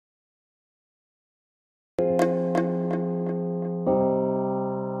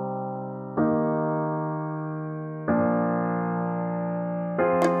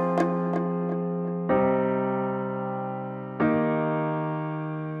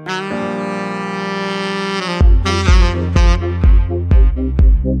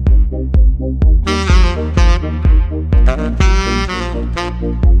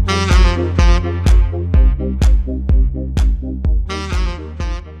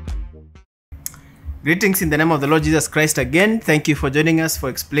Greetings in the name of the Lord Jesus Christ again. Thank you for joining us for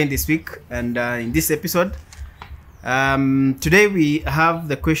Explain this week. And in this episode, today we have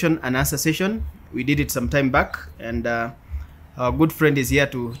the question and answer session. We did it some time back, and our good friend is here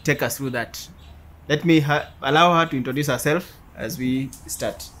to take us through that. Let me allow her to introduce herself as we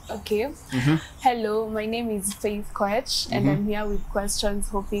start. Okay. Hello, my name is Faith Koech, and I'm here with questions,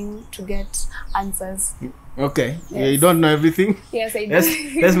 hoping to get answers. Okay. Yes. You don't know everything. Yes, I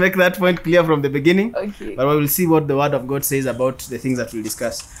do. Let's make that point clear from the beginning. Okay. But we will see what the Word of God says about the things that we'll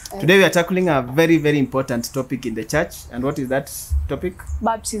discuss. Today we are tackling a very, very important topic in the church. And what is that topic?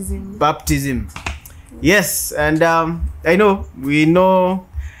 Baptism. Baptism. Yes, and I know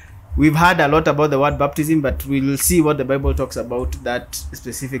we've heard a lot about the word baptism, but we will see what the Bible talks about that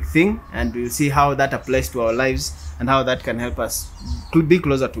specific thing, and we'll see how that applies to our lives and how that can help us to be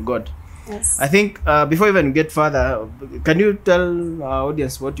closer to God. Yes. I think before we even get further, can you tell our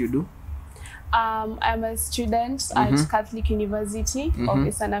audience what you do? I'm a student at Catholic University of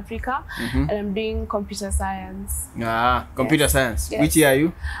Eastern Africa, and I'm doing computer science. Computer science. Yes. Which year are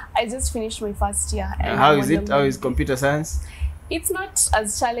you? I just finished my first year. And How I'm is on it? the How is main- computer science? It's not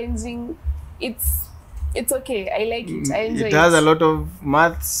as challenging. It's okay. I like it. I enjoy It has a lot of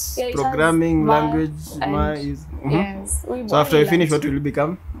maths, Yeah, it has programming, math language. and- Yes. So after you finish, what will you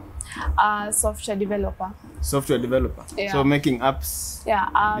become? Software developer. Software developer. Yeah. So making apps Yeah,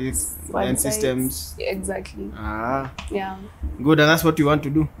 apps, and websites. systems. Exactly. Yeah. Yeah. Good, and that's what you want to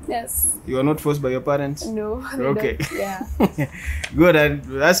do. Yes. You are not forced by your parents. No. they Okay. don't. Yeah. Good, and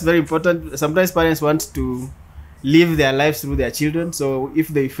that's very important. Sometimes parents want to live their lives through their children. So if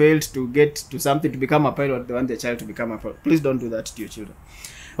they failed to get to something to become a pilot, they want their child to become a pilot. Please don't do that to your children.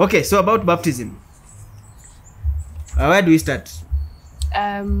 Okay, so about baptism. Where do we start?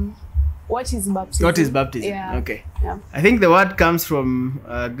 What is baptism? What is baptism? Yeah. Okay. Yeah. I think the word comes from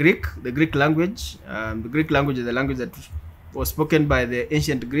Greek, the Greek language. The Greek language is the language that was spoken by the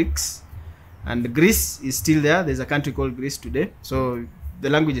ancient Greeks. And Greece is still there. There's a country called Greece today. So the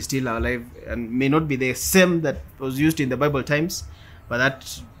language is still alive and may not be the same that was used in the Bible times, but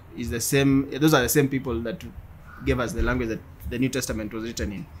that is the same. Those are the same people that gave us the language that the New Testament was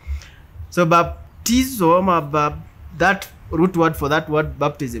written in. So baptizo, that root word for that word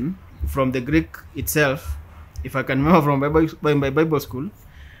baptism, from the Greek itself, if I can remember from my Bible school,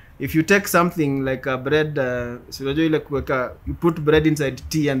 if you take something like a bread, you put bread inside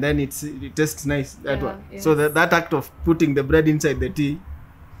tea and then it tastes nice. That one. Yes. So that act of putting the bread inside the tea,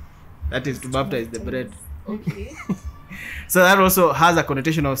 that is to baptize the bread. Okay. So that also has a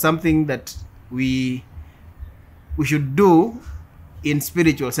connotation of something that we should do in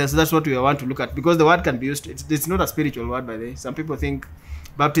spiritual sense. So that's what we want to look at, because the word can be used. It's not a spiritual word, by the way. Some people think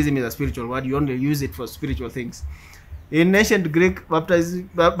baptism is a spiritual word. You only use it for spiritual things. In ancient Greek, baptism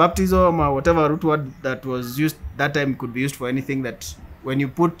or whatever root word that was used that time could be used for anything that when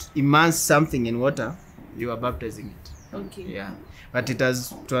you immerse something in water, you are baptizing it. Okay. Yeah. But it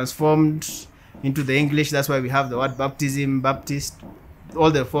has transformed into the English. That's why we have the word baptism, Baptist,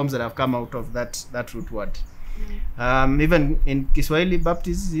 all the forms that have come out of that root word. Even in Kiswahili,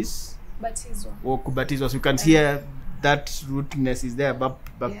 baptism is Baptism. or kubatizwa. So you can see that rootness is there.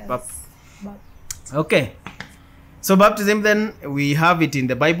 Yes. Okay. So baptism, then, we have it in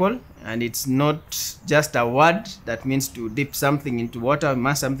the Bible, and it's not just a word that means to dip something into water,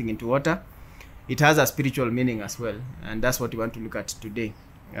 immerse something into water. It has a spiritual meaning as well, and that's what we want to look at today.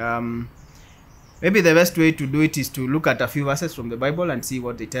 Maybe the best way to do it is to look at a few verses from the Bible and see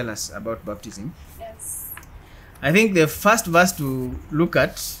what they tell us about baptism. Yes. I think the first verse to look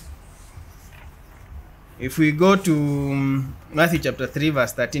at, if we go to Matthew chapter 3,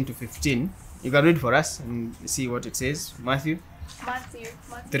 verse 13 to 15, you can read for us and see what it says. Matthew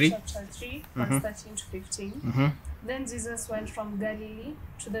 3. Chapter 3, verse 13 to 15. Then Jesus went from Galilee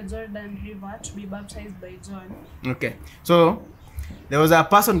to the Jordan River to be baptized by John. Okay. So there was a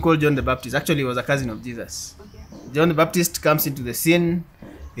person called John the Baptist. Actually, he was a cousin of Jesus. Okay. John the Baptist comes into the scene.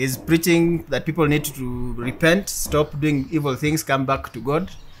 He's preaching that people need to repent, stop doing evil things, come back to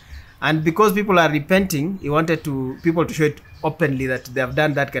God. And because people are repenting, he wanted people to show it openly that they have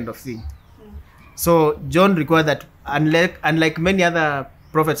done that kind of thing. So John required that, unlike many other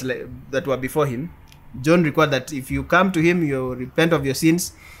prophets that were before him, John required that if you come to him, you repent of your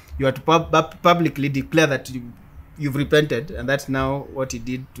sins, you are to publicly declare that you've repented. And that's now what he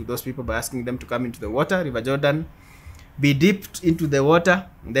did to those people by asking them to come into the water, River Jordan, be dipped into the water,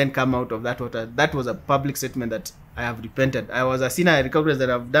 and then come out of that water. That was a public statement that I have repented. I was a sinner. I recognize that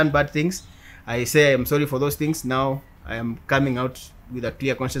I've done bad things. I say I am sorry for those things. Now I am coming out with a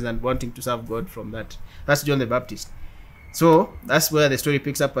clear conscience and wanting to serve God from that. That's John the Baptist. So that's where the story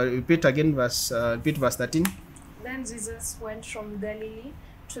picks up. Repeat verse 13. Then Jesus went from Galilee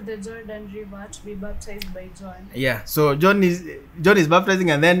to the Jordan River to be baptized by John. Yeah. So John is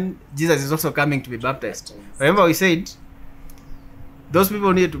baptizing, and then Jesus is also coming to be baptized. Remember we said those people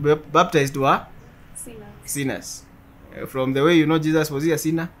who needed to be baptized were sinners. From the way you know Jesus, was he a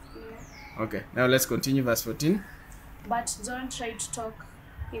sinner? Yeah. Okay. Now let's continue verse 14. But John tried to talk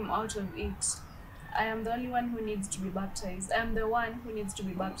him out of it. I am the only one who needs to be baptized. I am the one who needs to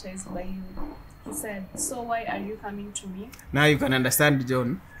be baptized by you. He said, so why are you coming to me? Now you can understand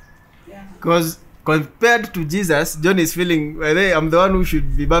John. Yeah. Because compared to Jesus, John is feeling, well, I'm the one who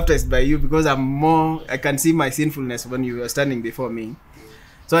should be baptized by you because I can see my sinfulness when you are standing before me.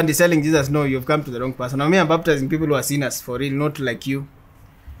 So, and he's telling Jesus, no, you've come to the wrong person. Now, me, I'm baptizing people who are sinners for real, not like you.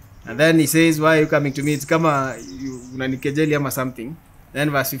 And then he says, why are you coming to me? It's kama unanikejeli ama something. Then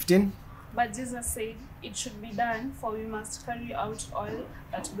verse 15. But Jesus said, it should be done, for we must carry out all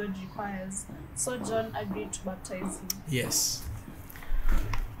that God requires. So John agreed to baptize him. Yes.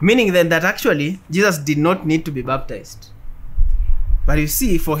 Meaning then that actually Jesus did not need to be baptized. But you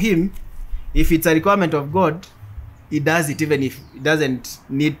see, for him, if it's a requirement of God, he does it even if he doesn't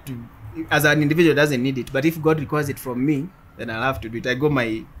need to. As an individual, doesn't need it. But if God requires it from me, then I'll have to do it.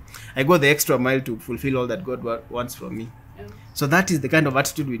 I go the extra mile to fulfill all that God wants from me. Yeah. So that is the kind of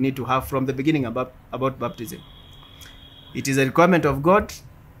attitude we need to have from the beginning about baptism. It is a requirement of God.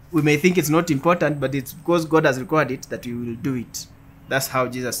 We may think it's not important, but it's because God has required it that we will do it. That's how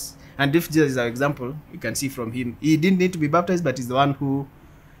Jesus. And if Jesus is our example, you can see from him. He didn't need to be baptized, but he's the one who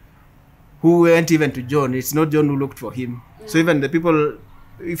went even to John. It's not John who looked for him. Yeah. So even the people,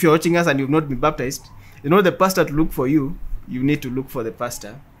 if you're watching us and you've not been baptized, the pastor to look for you, you need to look for the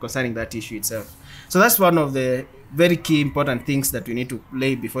pastor concerning that issue itself. So that's one of the very key important things that we need to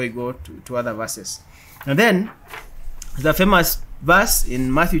lay before we go to other verses. And then the famous verse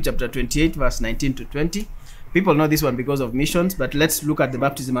in Matthew chapter 28, verse 19 to 20. People know this one because of missions, but let's look at the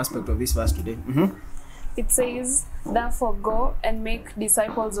baptism aspect of this verse today. It says, therefore go and make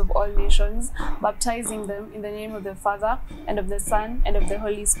disciples of all nations, baptizing them in the name of the Father, and of the Son, and of the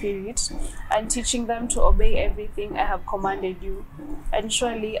Holy Spirit, and teaching them to obey everything I have commanded you. And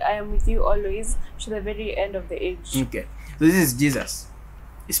surely I am with you always to the very end of the age. Okay. So this is Jesus.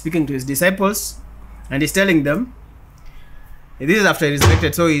 He's speaking to his disciples, and he's telling them, this is after he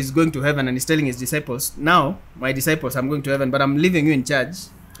resurrected, so he's going to heaven, and he's telling his disciples, now, my disciples, I'm going to heaven, but I'm leaving you in charge.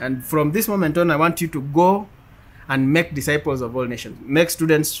 And from this moment on, I want you to go and make disciples of all nations. Make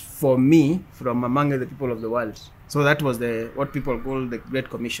students for me from among the people of the world. So that was what people call the Great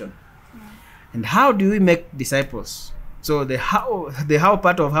Commission. And how do we make disciples? So the how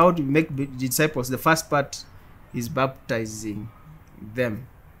part of how to make disciples, the first part is baptizing them.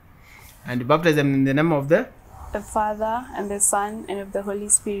 And baptize them in the name of the Father, and the Son, and of the Holy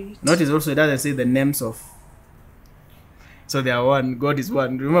Spirit. Notice also it doesn't say the names of. So they are one. God is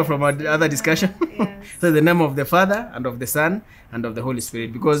one. Remember from our other discussion? Yes. So the name of the Father, and of the Son, and of the Holy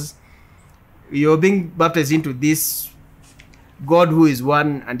Spirit. Because you're being baptized into this God who is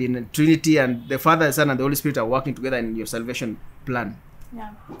one and in a Trinity, and the Father, the Son, and the Holy Spirit are working together in your salvation plan.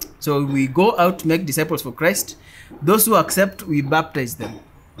 Yeah. So we go out to make disciples for Christ. Those who accept, we baptize them.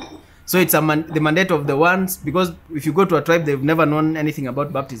 So it's the mandate of the ones, because if you go to a tribe, they've never known anything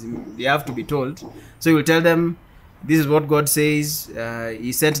about baptism. They have to be told. So you will tell them, this is what God says.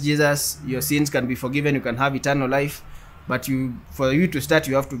 He sent Jesus. Your sins can be forgiven. You can have eternal life. But for you to start,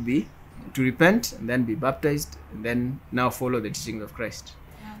 you have to repent and then be baptized and then now follow the teachings of Christ.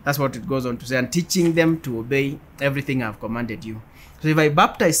 Yeah. That's what it goes on to say. And teaching them to obey everything I've commanded you. So if I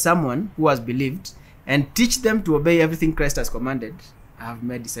baptize someone who has believed and teach them to obey everything Christ has commanded, I have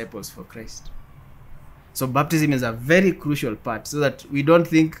made disciples for Christ. So baptism is a very crucial part, so that we don't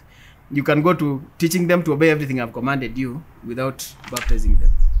think you can go to teaching them to obey everything I've commanded you without baptizing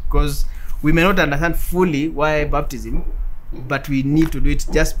them. Because we may not understand fully why baptism, but we need to do it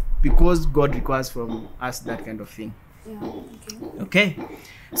just because God requires from us that kind of thing. Yeah, okay.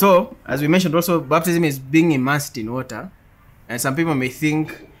 So, as we mentioned also, baptism is being immersed in water. And some people may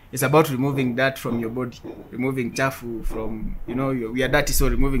think it's about removing dirt from your body, removing chafu from, we are dirty, so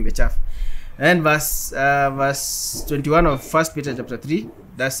removing the chaff. And verse 21 of 1 Peter chapter 3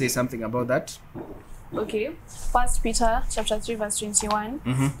 does say something about that. Okay. 1 Peter chapter 3 verse 21.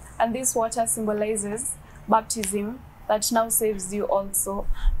 And this water symbolizes baptism that now saves you also,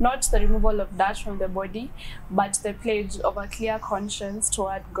 not the removal of dirt from the body, but the pledge of a clear conscience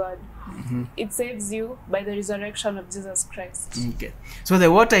toward God. It saves you by the resurrection of Jesus Christ. Okay. So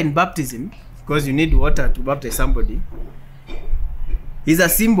the water in baptism, because you need water to baptize somebody, is a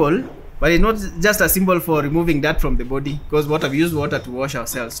symbol But it's not just a symbol for removing dirt from the body, because water, we use water to wash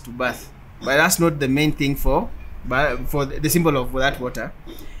ourselves, to bath. But that's not the main thing for the symbol of that water.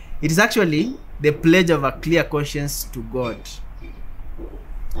 It is actually the pledge of a clear conscience to God.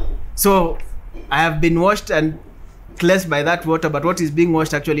 So I have been washed and cleansed by that water, but what is being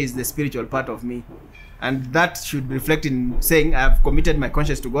washed actually is the spiritual part of me. And that should reflect in saying, I have committed my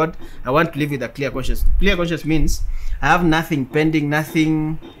conscience to God. I want to live with a clear conscience. Clear conscience means I have nothing pending,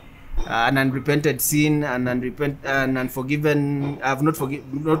 nothing, an unrepented sin, an unforgiven. I'm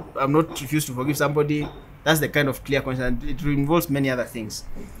not refused to forgive somebody. That's the kind of clear conscience, and it involves many other things.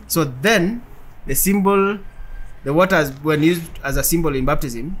 So then, the symbol, the water, when used as a symbol in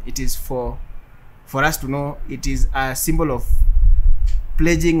baptism, it is for us to know it is a symbol of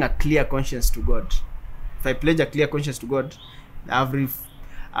pledging a clear conscience to God. If I pledge a clear conscience to God, I've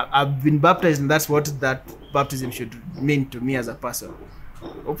been baptized, and that's what that baptism should mean to me as a person.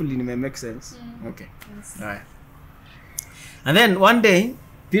 Hopefully it may make sense. Okay. Yes. All right. And then one day,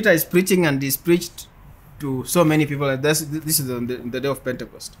 Peter is preaching, and he's preached to so many people. And this is on the day of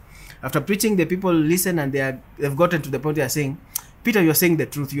Pentecost. After preaching, the people listen, and they've gotten to the point where they're saying, Peter, you're saying the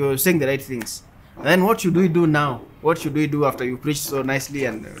truth. You're saying the right things. And then what should we do now? What should we do after you preached so nicely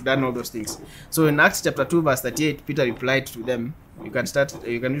and done all those things? So in Acts chapter 2 verse 38, Peter replied to them. You can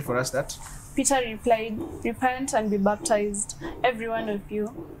read for us that. Peter replied, "Repent and be baptized, every one of you,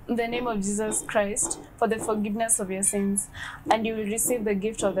 in the name of Jesus Christ, for the forgiveness of your sins, and you will receive the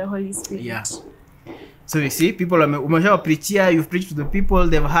gift of the Holy Spirit." Yeah. So you see, people you've preached to the people,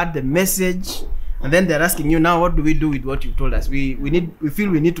 they've heard the message, and then they're asking you, now what do we do with what you told us? We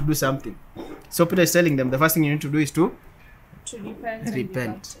feel we need to do something. So Peter is telling them the first thing you need to do is to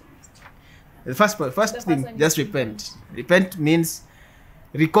repent. The first thing, just repent. Repent means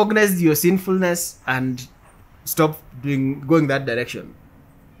recognize your sinfulness and stop going that direction.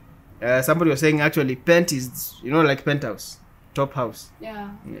 Somebody was saying actually pent is, like penthouse, top house. Yeah.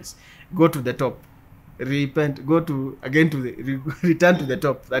 Yes. Go to the top. Repent. Return to the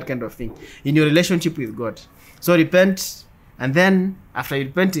top. That kind of thing. In your relationship with God. So repent, and then after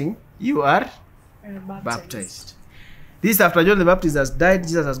repenting, you are baptized. This after John the Baptist has died,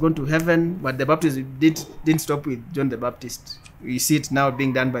 Jesus has gone to heaven, but the baptism didn't stop with John the Baptist. We see it now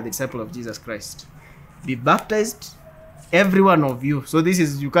being done by the disciple of Jesus Christ. Be baptized, every one of you. So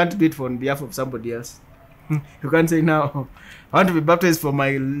you can't do it on behalf of somebody else. You can't say now, I want to be baptized for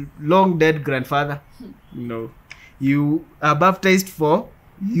my long dead grandfather. No. You are baptized for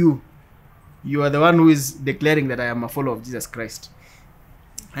you. You are the one who is declaring that I am a follower of Jesus Christ.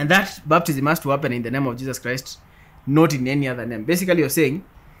 And that baptism has to happen in the name of Jesus Christ, not in any other name. Basically, you're saying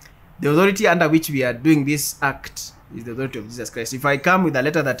the authority under which we are doing this act is the authority of Jesus Christ. If I come with a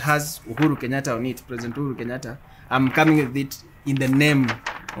letter that has Uhuru Kenyatta on it, President Uhuru Kenyatta, I'm coming with it in the name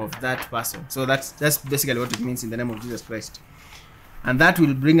of that person. So that's basically what it means, in the name of Jesus Christ. And that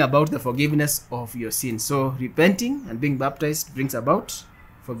will bring about the forgiveness of your sins. So repenting and being baptized brings about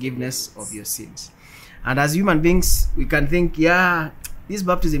forgiveness of your sins. And as human beings, we can think, this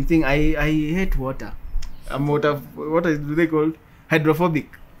baptism thing, I hate water. I'm what do they call? Hydrophobic.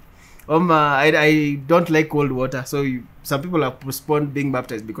 I don't like cold water. So some people have postponed being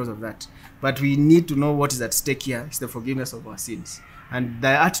baptized because of that. But we need to know what is at stake here. It's the forgiveness of our sins. And the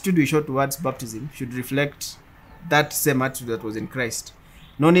attitude we show towards baptism should reflect that same attitude that was in Christ.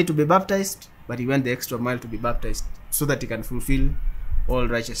 No need to be baptized, but he went the extra mile to be baptized so that he can fulfill all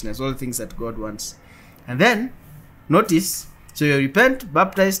righteousness, all things that God wants. And then, notice, so you repent,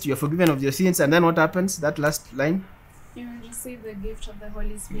 baptized, you're forgiven of your sins, and then what happens? That last line? You will receive the gift of the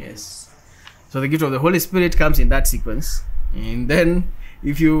Holy Spirit. Yes. So the gift of the Holy Spirit comes in that sequence. And then,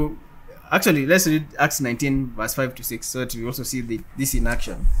 actually, let's read Acts 19, verse 5 to 6, so that we also see this in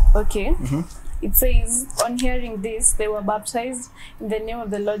action. Okay. It says, on hearing this, they were baptized in the name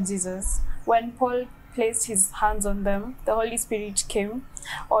of the Lord Jesus. When Paul placed his hands on them, the Holy Spirit came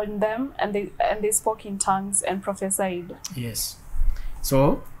on them, and they spoke in tongues and prophesied. Yes.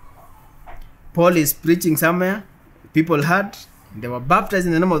 So, Paul is preaching somewhere, people heard, they were baptized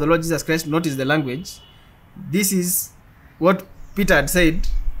in the name of the Lord Jesus Christ. Notice the language. This is what Peter had said,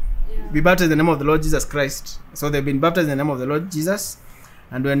 be baptized in the name of the Lord Jesus Christ. So they've been baptized in the name of the Lord Jesus.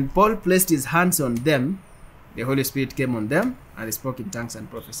 And when Paul placed his hands on them, the Holy Spirit came on them, and they spoke in tongues and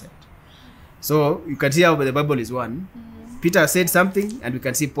prophesied. So you can see how the Bible is one. Peter said something, and we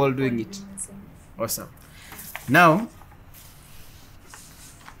can see Paul doing it. Awesome. Now,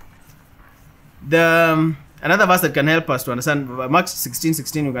 another verse that can help us to understand, Mark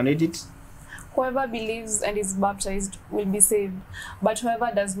 16:16, we can read it. Whoever believes and is baptized will be saved, but whoever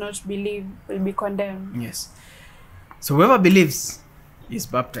does not believe will be condemned. Yes. So whoever believes is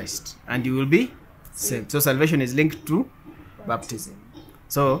baptized, and you will be saved. So salvation is linked to baptism.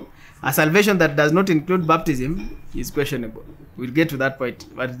 So a salvation that does not include baptism is questionable. We'll get to that point.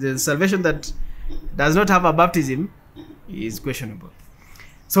 But the salvation that does not have a baptism is questionable.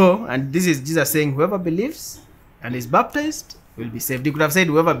 So, and this is Jesus saying, whoever believes and is baptized will be saved. He could have said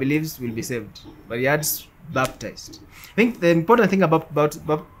whoever believes will be saved, but he adds baptized. I think the important thing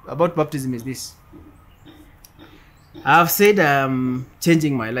about baptism is this. I've said I'm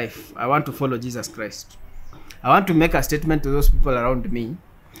changing my life. I want to follow Jesus Christ. I want to make a statement to those people around me.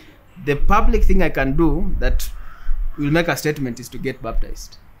 The public thing I can do that will make a statement is to get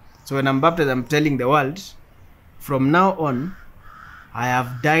baptized. So when I'm baptized, I'm telling the world, from now on, I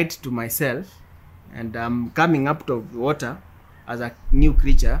have died to myself and I'm coming up to water as a new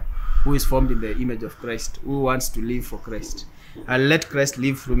creature who is formed in the image of Christ, who wants to live for Christ. I'll let Christ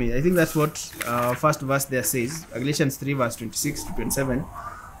live through me. I think that's what first verse there says, Galatians 3 verse 26 to 27.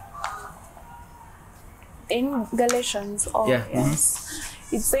 In Galatians, yes.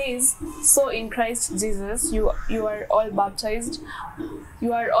 It says, so in Christ Jesus, you are all baptized.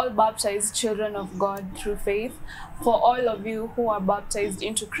 You are all baptized children of God through faith. For all of you who are baptized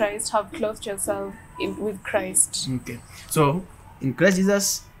into Christ have clothed yourself with Christ. Okay. So in Christ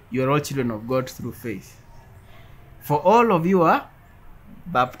Jesus, you are all children of God through faith. For all of you are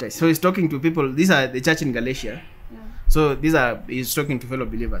baptized. So he's talking to people. These are the church in Galatia. Yeah. So he's talking to fellow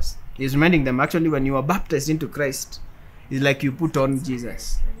believers. He's reminding them, actually, when you are baptized into Christ, it's like you put on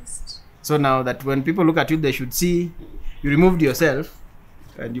Jesus. So now that when people look at you, they should see you removed yourself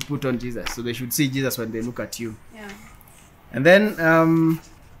and you put on Jesus. So they should see Jesus when they look at you. Yeah. And then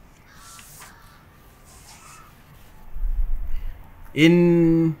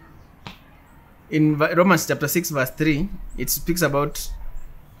in Romans chapter 6 verse 3, it speaks about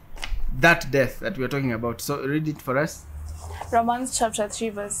that death that we are talking about. So read it for us. Romans chapter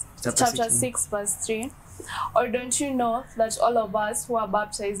 6 verse 3. Or don't you know that all of us who are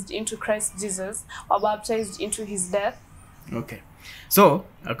baptized into Christ Jesus are baptized into his death? Okay. So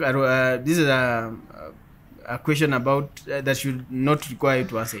this is a question about that should not require you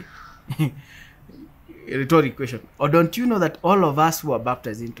to answer it. A rhetorical question. Or don't you know that all of us who are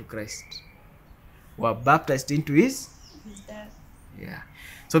baptized into Christ were baptized into his death? Yeah.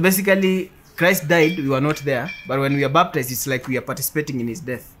 So basically, Christ died, we were not there, but when we are baptized, it's like we are participating in his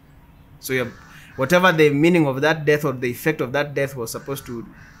death. So whatever the meaning of that death or the effect of that death was supposed to,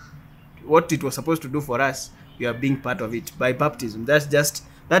 what it was supposed to do for us, we are being part of it by baptism. That's just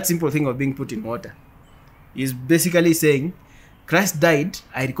that simple thing of being put in water. Is basically saying, Christ died,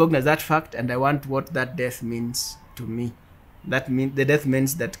 I recognize that fact, and I want what that death means to me. That means the death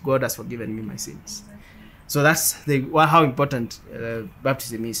means that God has forgiven me my sins. So that's how important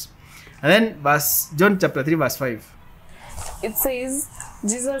baptism is. And then John chapter 3 verse 5. It says,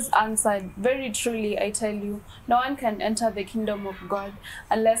 Jesus answered, very truly I tell you, no one can enter the kingdom of God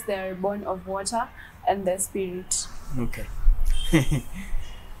unless they are born of water and the Spirit. Okay.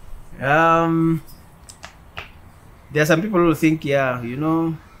 There are some people who think,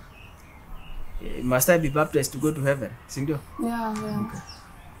 must I be baptized to go to heaven? Sindio? Yeah. Okay.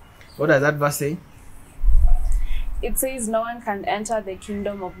 What does that verse say? It says no one can enter the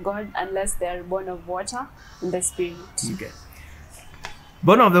kingdom of God unless they are born of water and the Spirit. Okay.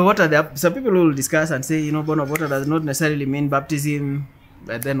 Born of the water, there are some people who will discuss and say, born of water does not necessarily mean baptism.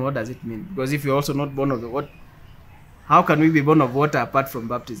 But then what does it mean? Because if you're also not born of the water, how can we be born of water apart from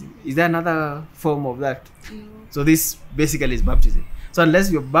baptism? Is there another form of that? So this basically is baptism. So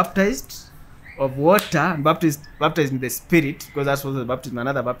unless you're baptized of water and baptized in the Spirit, because that's what the baptism,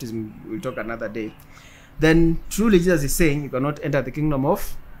 another baptism we'll talk another day, then truly Jesus is saying you cannot enter the kingdom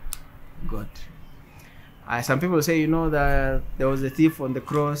of God. Some people say, that there was a thief on the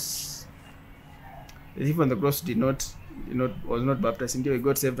cross. The thief on the cross was not baptized until he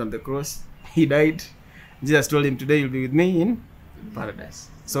got saved on the cross. He died. Jesus told him, today you'll be with me in paradise.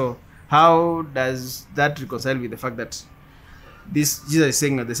 So how does that reconcile with the fact that Jesus is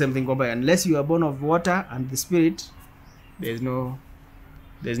saying the same thing, unless you are born of water and the Spirit, there's no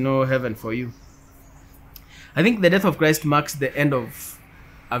heaven for you. I think the death of Christ marks the end of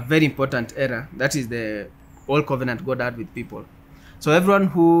a very important era. That is the old covenant God had with people. So everyone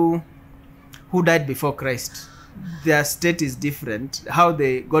who died before Christ, their state is different. How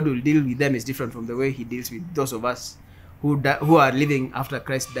God will deal with them is different from the way he deals with those of us who are living after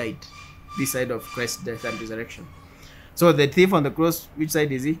Christ died, this side of Christ's death and resurrection. So the thief on the cross, which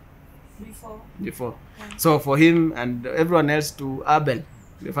side is he? Before. Yeah. So for him and everyone else to Abel,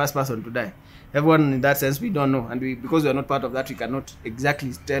 the first person to die. Everyone in that sense we don't know, and because we are not part of that, we cannot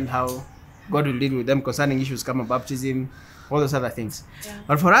exactly tell how God will deal with them concerning issues come baptism, all those other things. Yeah.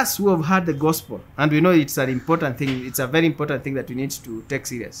 But for us who have heard the gospel, and we know it's an important thing, it's a very important thing that we need to take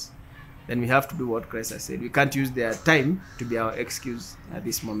serious, then we have to do what Christ has said. We can't use their time to be our excuse at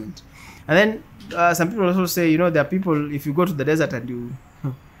this moment. And then some people also say, there are people, if you go to the desert and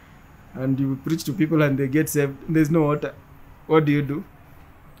you preach to people and they get saved, there's no water. What do you do?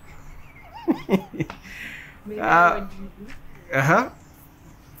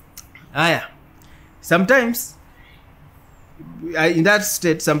 Sometimes in that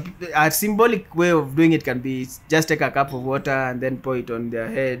state, a symbolic way of doing it can be just take a cup of water and then pour it on their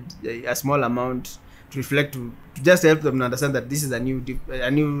head, a small amount, to reflect, to just help them understand that this is a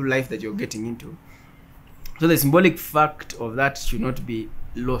new life that you're getting into. So the symbolic fact of that should not be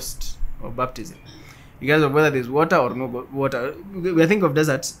lost, of baptism, because of whether there's water or no water. When I think of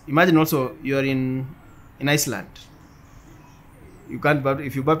deserts, imagine also you're in Iceland. You can't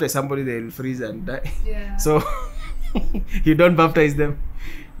if you baptize somebody, they'll freeze and die. Yeah. So you don't baptize them.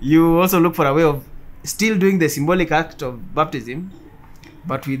 You also look for a way of still doing the symbolic act of baptism,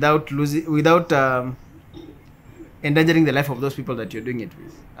 but without endangering the life of those people that you're doing it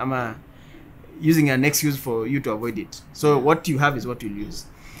with. I'm using an excuse for you to avoid it. So what you have is what you'll use.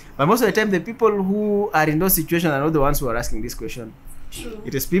 But most of the time, the people who are in those situations are not the ones who are asking this question. True.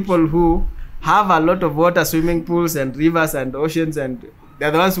 It is people who have a lot of water, swimming pools and rivers and oceans, and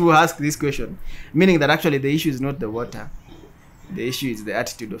they're the ones who ask this question, meaning that actually the issue is not the water. The issue is the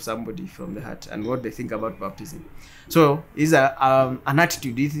attitude of somebody from the heart and what they think about baptism. So it's an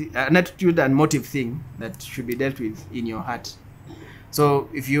attitude and motive thing that should be dealt with in your heart. So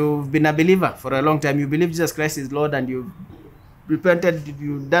if you've been a believer for a long time, you believe Jesus Christ is Lord and you've repented,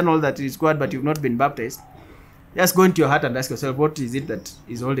 you've done all that is required, but you've not been baptized, just go into your heart and ask yourself, what is it that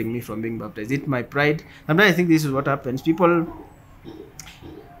is holding me from being baptized? Is it my pride? Sometimes I think this is what happens. People,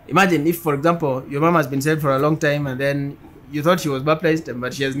 imagine if, for example, your mom has been saved for a long time and then you thought she was baptized,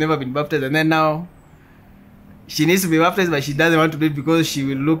 but she has never been baptized, and then now she needs to be baptized, but she doesn't want to do it because it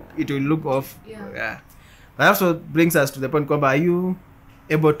will look off. Yeah. But also brings us to the point, are you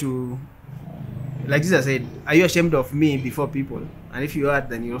able to, like Jesus said, are you ashamed of me before people? And if you are,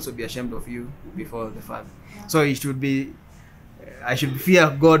 then you'll also be ashamed of you before the Father. Yeah. So it should be, I should fear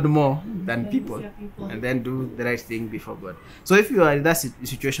God more than people, and then do the right thing before God. So if you are in that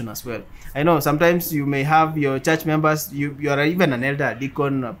situation as well, I know sometimes you may have your church members, you are even an elder, a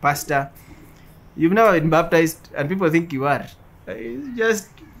deacon, a pastor, you've never been baptized, and people think you are. Just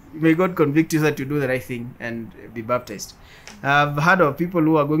may God convict you that you do the right thing and be baptized. I've heard of people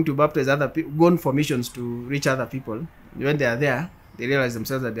who are going to baptize other people, gone for missions to reach other people. When they are there, they realize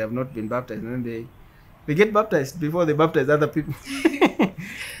themselves that they have not been baptized, and then they get baptized before they baptize other people.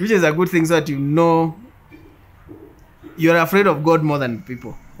 Which is a good thing, so that you're afraid of God more than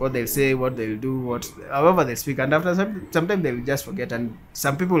people. What they'll say, what they'll do, however they speak. And after sometimes they'll just forget, and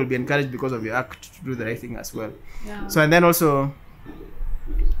some people will be encouraged because of your act to do the right thing as well. Yeah. So, and then also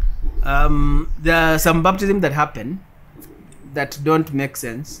there are some baptisms that happen that don't make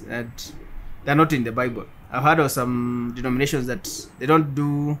sense, and they're not in the Bible. I've heard of some denominations that they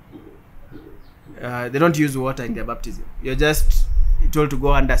don't use water in their baptism. You're just told to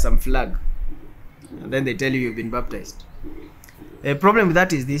go under some flag, and then they tell you you've been baptized. The problem with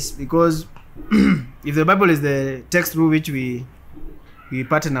that is this, because if the Bible is the text through which we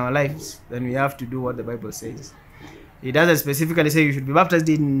pattern our lives, then we have to do what the Bible says. It doesn't specifically say you should be baptized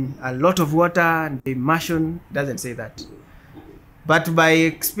in a lot of water and immersion. It doesn't say that. But by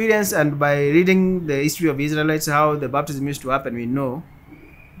experience and by reading the history of Israelites, how the baptism used to happen, we know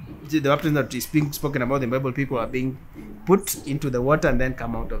the baptism that is being spoken about in the Bible, people are being put into the water and then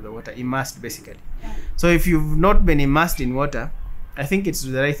come out of the water, immersed basically. So if you've not been immersed in water, I think it's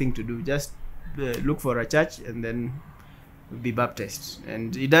the right thing to do. Just look for a church and then be baptized.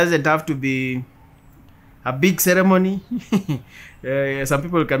 And it doesn't have to be a big ceremony. Some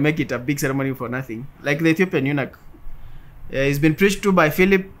people can make it a big ceremony for nothing. Like the Ethiopian eunuch. He's been preached to by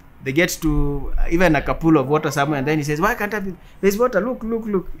Philip. They get to even a pool of water somewhere, and then he says, why can't I be? There's water,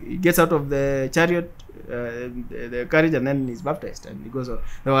 look. He gets out of the chariot, the carriage, and then he's baptized, and he goes on.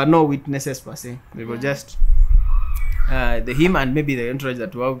 There were no witnesses per se. They were just him and maybe the entourage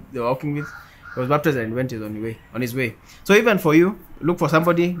that they were walking with. He was baptized and went on his way. So even for you, look for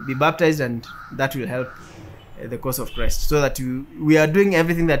somebody, be baptized, and that will help the cause of Christ, so that we are doing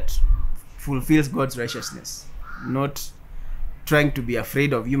everything that fulfills God's righteousness, not trying to be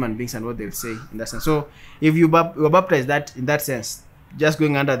afraid of human beings and what they'll say in that sense. So if you were baptized that in that sense, just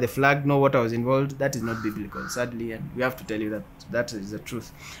going under the flag, no water was involved, that is not biblical, sadly, and we have to tell you that is the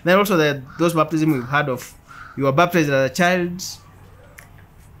truth. Then also those baptisms we've heard of, you were baptized as a child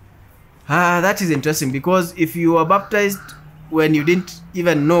That is interesting, because if you were baptized when you didn't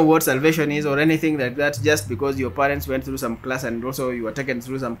even know what salvation is or anything like that, just because your parents went through some class and also you were taken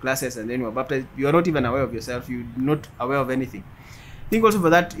through some classes and then you were baptized, you are not even aware of yourself, you're not aware of anything. I think also for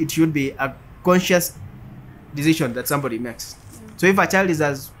that, it should be a conscious decision that somebody makes. So if a child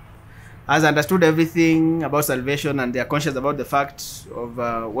has understood everything about salvation and they are conscious about the fact of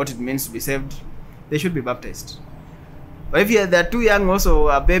what it means to be saved, they should be baptized. But if they're too young, also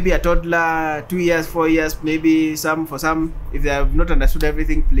a baby, a toddler, 2 years, 4 years, maybe for some, if they have not understood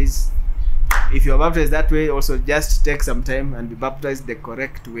everything, please, if you are baptized that way, also just take some time and be baptized the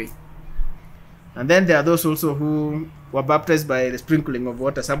correct way. And then there are those also who were baptized by the sprinkling of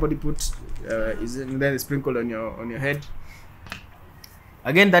water. Somebody put then sprinkle on your head.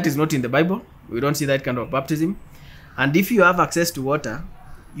 Again, that is not in the Bible. We don't see that kind of baptism. And if you have access to water,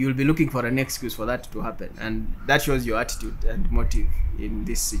 you'll be looking for an excuse for that to happen, and that shows your attitude and motive in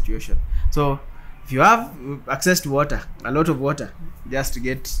this situation. So if you have access to water, a lot of water, just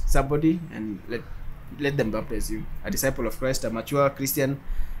get somebody and let them baptize you. A disciple of Christ, a mature Christian,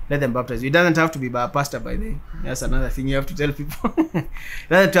 let them baptize you. It doesn't have to be by a pastor, by the way. That's another thing you have to tell people. It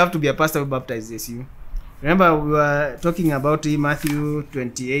doesn't have to be a pastor who baptizes you. Remember, we were talking about Matthew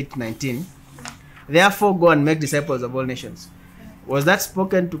 28:19. Therefore go and make disciples of all nations. Was that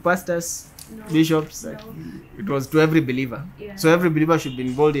spoken to pastors, bishops? No. It was to every believer. Yeah. So every believer should be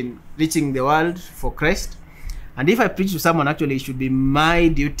involved in reaching the world for Christ. And if I preach to someone, actually, it should be my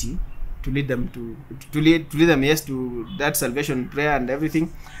duty to lead them to lead them, yes, to that salvation prayer and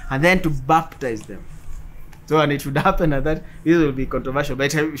everything, and then to baptize them. So, and it should happen at that. This will be controversial,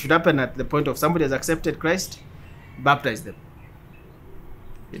 but it should happen at the point of somebody has accepted Christ, baptize them.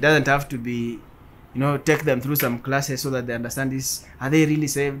 It doesn't have to be, take them through some classes so that they understand this. Are they really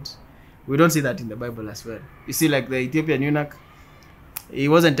saved? We don't see that in the Bible as well. You see, like the Ethiopian eunuch, he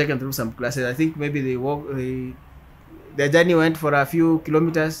wasn't taken through some classes. I think maybe the journey went for a few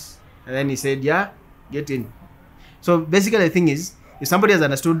kilometers, and then he said, yeah, get in. So basically the thing is, if somebody has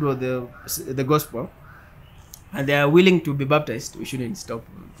understood the gospel and they are willing to be baptized, we shouldn't stop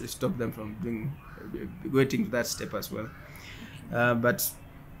them from going to that step as well. But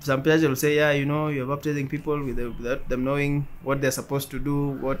some people will say, yeah, you're baptizing people without them knowing what they're supposed to do,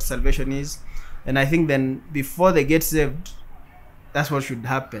 what salvation is. And I think then before they get saved, that's what should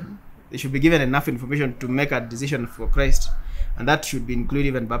happen. They should be given enough information to make a decision for Christ. And that should be include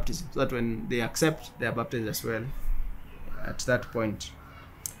even baptism, so that when they accept, they are baptized as well at that point.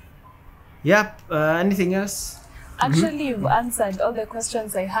 Yep. Anything else? Actually, you've answered all the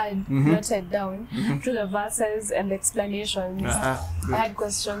questions I had noted down through the verses and explanations. I had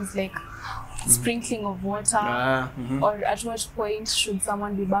questions like sprinkling of water, or at what point should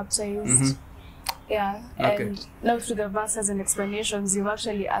someone be baptized. Yeah, and now through the verses and explanations, you've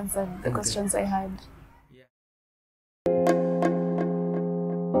actually answered the questions I had.